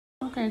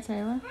Okay,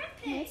 Taylor.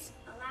 Yes.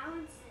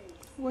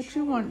 What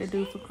you want to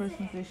do for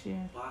Christmas this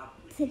year?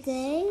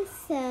 Today,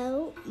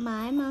 so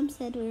my mom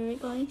said we were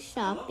going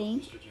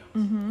shopping.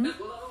 Mm-hmm.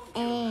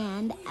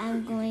 And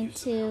I'm going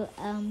to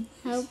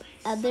help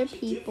other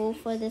people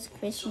for this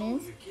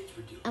Christmas.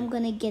 I'm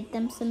going to get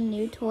them some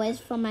new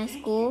toys from my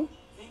school.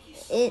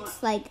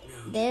 It's like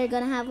they're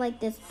going to have like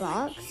this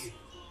box.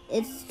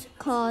 It's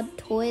called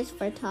Toys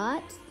for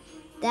Tots.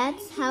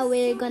 That's how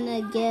we're going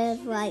to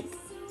give like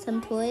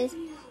some toys.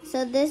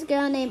 So this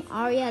girl named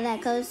Aria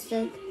that goes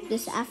to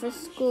this after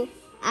school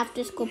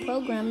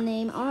program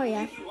named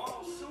Aria,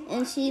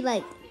 and she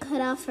like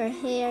cut off her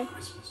hair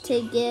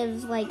to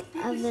give like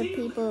other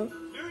people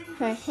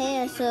her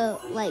hair. So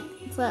like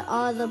for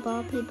all the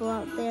bald people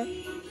out there,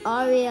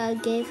 Aria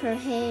gave her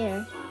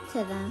hair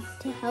to them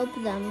to help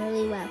them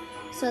really well.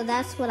 So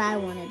that's what I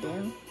want to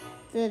do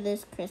for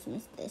this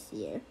Christmas this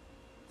year.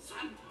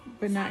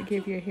 But not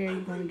give your hair,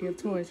 you're going to give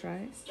toys,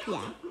 right?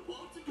 Yeah.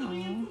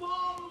 Aww.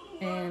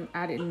 And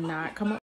I did not come up